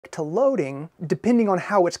subject to loading, depending on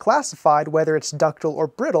how it's classified, whether it's ductile or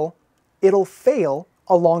brittle, it'll fail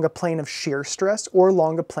along a plane of shear stress or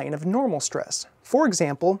along a plane of normal stress. For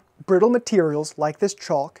example, brittle materials like this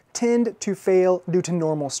chalk tend to fail due to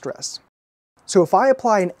normal stress. So if I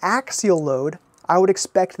apply an axial load, I would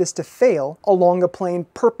expect this to fail along a plane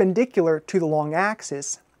perpendicular to the long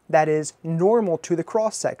axis, that is, normal to the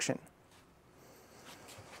cross section.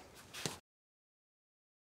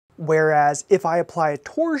 Whereas if I apply a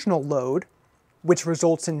torsional load, which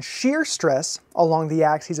results in shear stress along the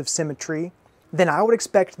axes of symmetry, then I would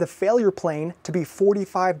expect the failure plane to be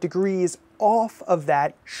 45 degrees off of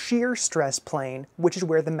that shear stress plane, which is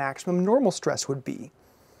where the maximum normal stress would be.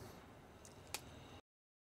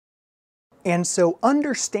 And so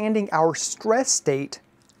understanding our stress state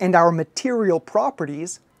and our material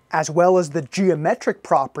properties, as well as the geometric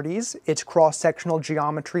properties, its cross-sectional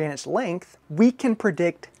geometry and its length, we can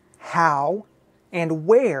predict how and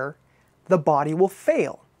where the body will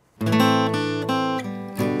fail.